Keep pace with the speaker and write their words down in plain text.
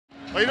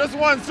Well, you just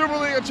won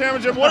SuperLiga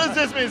championship. What does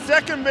this mean?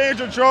 Second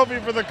major trophy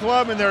for the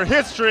club in their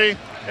history.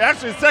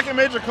 Actually, second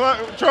major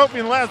trophy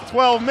in the last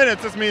 12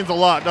 minutes. This means a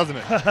lot, doesn't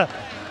it?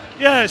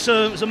 Yeah, it's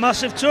a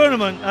massive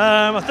tournament.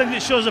 I think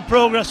it shows the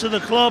progress of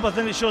the club. I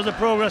think it shows the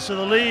progress of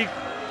the league.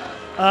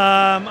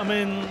 I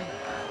mean,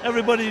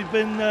 everybody's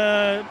been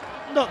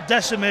not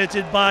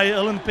decimated by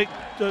Olympic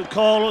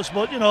call-ups,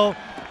 but, you know,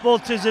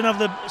 both teams didn't have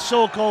the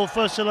so-called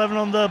first 11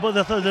 on there, but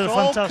they're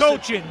fantastic.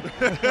 Coaching.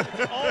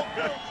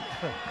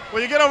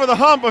 Well, you get over the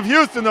hump of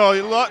Houston, though.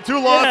 2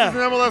 losses in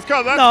the MLS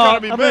Cup. That's got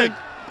to be big.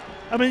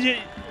 I mean,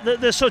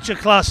 they're such a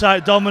class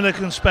act, Dominic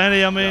and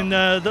Spenny. I mean,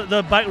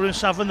 the backroom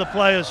staff and the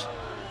players,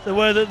 the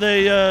way that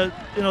they,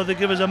 they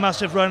give us a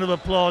massive round of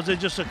applause. They're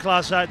just a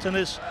class act, and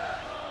it's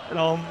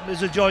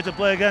a joy to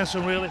play against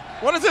them, really.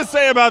 What does it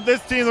say about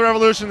this team, the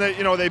Revolution, that,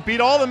 they beat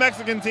all the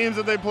Mexican teams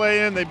that they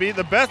play in? They beat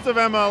the best of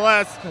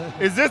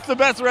MLS. Is this the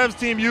best Revs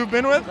team you've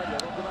been with?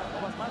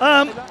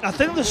 I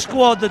think the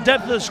squad, the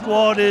depth of the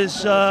squad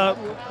is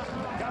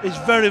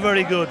very,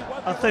 very good.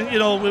 I think,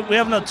 we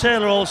haven't had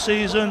Taylor all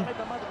season.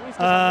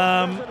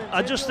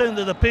 I just think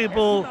that the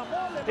people,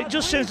 it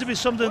just seems to be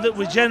something that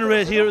we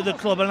generate here at the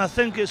club, and I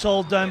think it's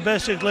all down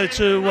basically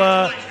to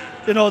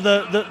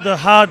the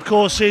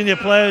hardcore senior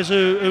players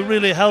who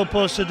really help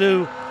us to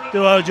do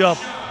our job.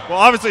 Well,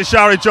 obviously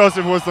Shauri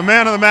Joseph was the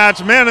man of the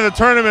match, man of the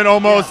tournament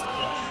almost.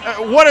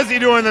 What is he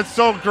doing that's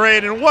so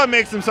great, and what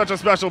makes him such a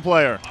special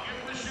player?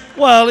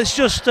 Well, it's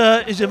just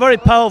he's a very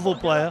powerful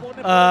player.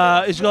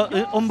 He's got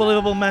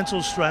unbelievable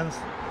mental strength,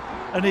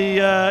 and he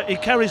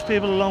carries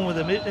people along with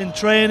him. In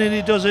training,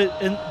 he does it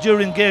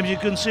during games. You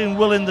can see him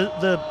willing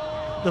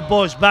the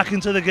boys back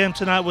into the game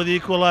tonight with the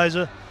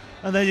equaliser,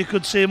 and then you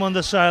could see him on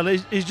the side.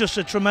 He's just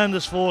a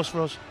tremendous force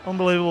for us,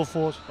 unbelievable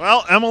force.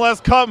 Well,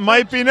 MLS Cup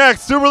might be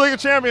next. SuperLiga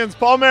champions,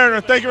 Paul Mariner,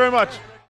 thank you very much.